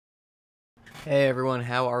Hey everyone,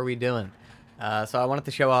 how are we doing? So I wanted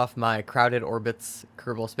to show off my Crowded Orbits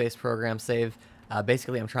Kerbal Space Program save.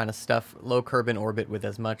 Basically, I'm trying to stuff Low Kerbin Orbit with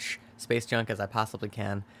as much space junk as I possibly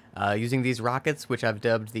can, using these rockets, which I've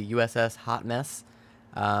dubbed the USS Hot Mess.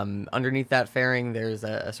 Underneath that fairing, there's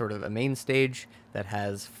a sort of a main stage that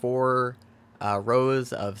has four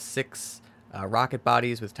rows of six rocket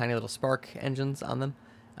bodies with tiny little spark engines on them,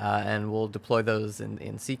 and we'll deploy those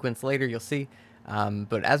in sequence later, you'll see.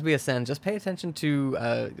 But as we ascend, just pay attention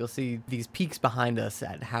to, you'll see these peaks behind us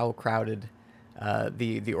at how crowded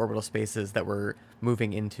the orbital space is that we're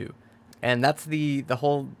moving into. And that's the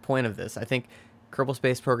whole point of this. I think Kerbal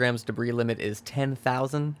Space Program's debris limit is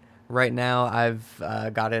 10,000. Right now, I've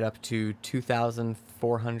got it up to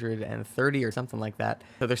 2,430 or something like that.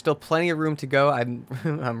 So there's still plenty of room to go. I'm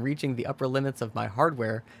I'm reaching the upper limits of my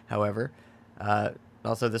hardware, however.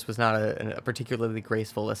 Also, this was not a particularly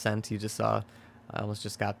graceful ascent. You just saw I almost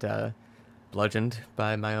just got bludgeoned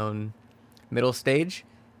by my own middle stage.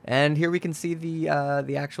 And here we can see the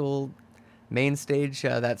actual main stage,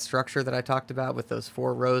 that structure that I talked about with those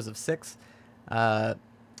four rows of six.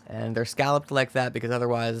 And they're scalloped like that because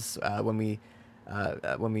otherwise, when we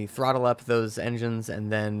throttle up those engines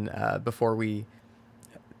and then before we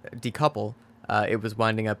decouple, it was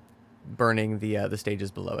winding up burning the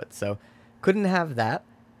stages below it. So couldn't have that.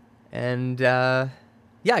 And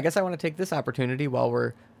yeah, I guess I want to take this opportunity while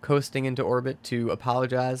we're coasting into orbit to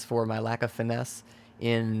apologize for my lack of finesse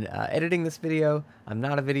in editing this video. I'm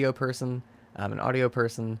not a video person. I'm an audio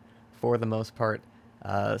person for the most part.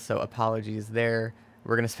 So apologies there.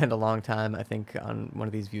 We're going to spend a long time, I think, on one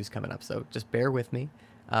of these views coming up, so just bear with me.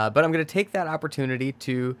 But I'm going to take that opportunity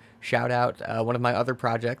to shout out one of my other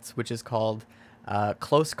projects, which is called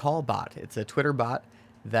Close Call Bot. It's a Twitter bot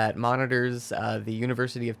that monitors the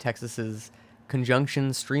University of Texas's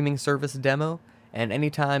conjunction streaming service demo, and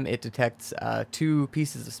anytime it detects two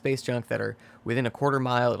pieces of space junk that are within a quarter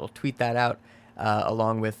mile, it'll tweet that out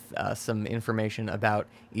along with some information about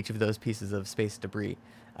each of those pieces of space debris.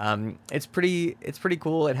 It's pretty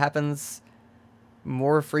cool. It happens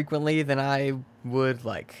more frequently than I would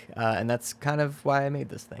like, and that's kind of why I made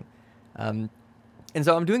this thing. And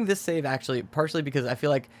so I'm doing this save actually partially because I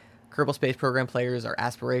feel like Kerbal Space Program players are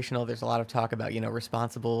aspirational. There's a lot of talk about,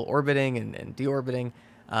 responsible orbiting and deorbiting,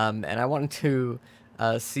 and I wanted to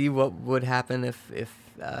see what would happen if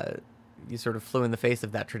you sort of flew in the face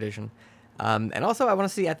of that tradition. And also, I want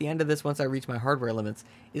to see at the end of this, once I reach my hardware limits,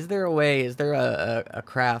 is there a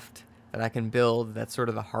craft that I can build that's sort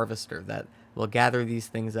of a harvester that will gather these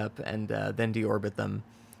things up and then deorbit them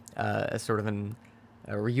as sort of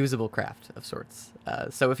a reusable craft of sorts.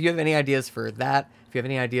 So if you have any ideas for that, if you have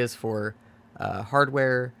any ideas for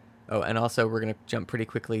hardware, oh, and also we're going to jump pretty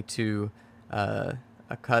quickly to a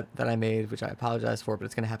cut that I made, which I apologize for, but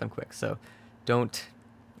it's going to happen quick, so don't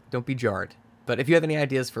be jarred. But if you have any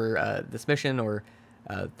ideas for this mission or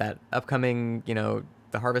that upcoming,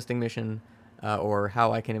 the harvesting mission, or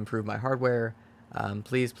how I can improve my hardware,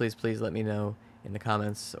 please let me know in the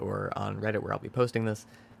comments or on Reddit where I'll be posting this.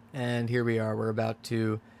 And here we are. We're about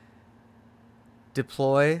to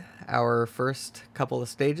deploy our first couple of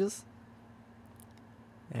stages.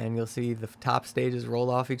 And you'll see the top stages roll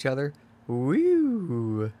off each other.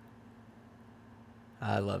 Woo!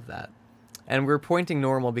 I love that. And we're pointing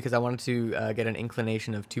normal because I wanted to get an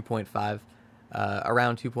inclination of 2.5,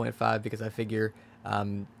 around 2.5, because I figure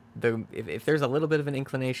if there's a little bit of an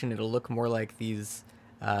inclination, it'll look more like these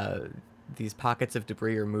pockets of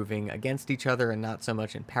debris are moving against each other and not so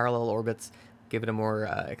much in parallel orbits, give it a more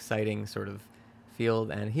exciting sort of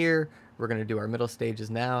field. And here we're going to do our middle stages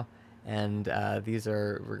now, and we're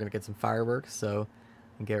going to get some fireworks, so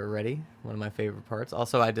get ready. One of my favorite parts.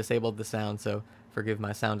 Also, I disabled the sound, so forgive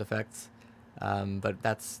my sound effects, but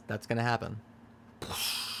that's going to happen.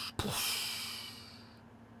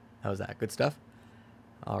 How's that? Good stuff?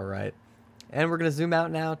 All right. And we're going to zoom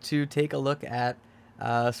out now to take a look at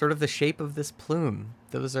sort of the shape of this plume.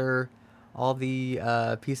 Those are all the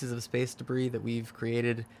pieces of space debris that we've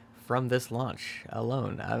created from this launch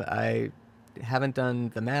alone. I haven't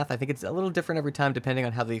done the math. I think it's a little different every time depending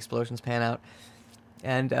on how the explosions pan out.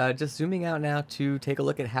 And just zooming out now to take a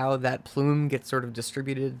look at how that plume gets sort of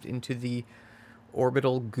distributed into the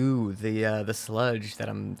orbital goo, the sludge that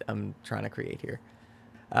I'm trying to create here.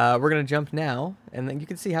 We're going to jump now, and then you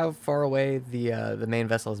can see how far away the main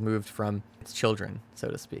vessel has moved from its children, so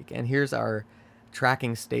to speak. And here's our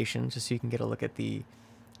tracking station, just so you can get a look at the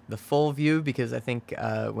full view, because I think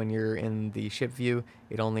when you're in the ship view,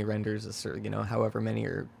 it only renders a certain, however many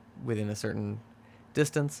are within a certain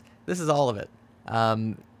distance. This is all of it.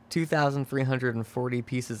 2,340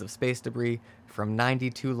 pieces of space debris from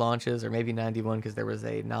 92 launches, or maybe 91 because there was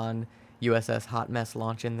a non-USS Hot Mess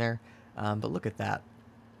launch in there. But look at that.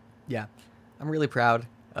 Yeah, I'm really proud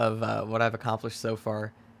of what I've accomplished so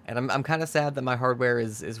far, and I'm kind of sad that my hardware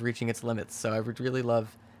is reaching its limits. So I would really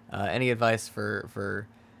love any advice for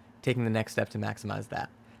taking the next step to maximize that.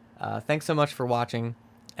 Thanks so much for watching,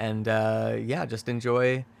 and yeah, just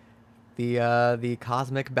enjoy the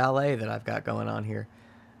cosmic ballet that I've got going on here.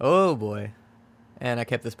 Oh boy. And I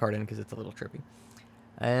kept this part in because it's a little trippy.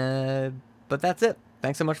 But that's it.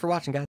 Thanks so much for watching, guys.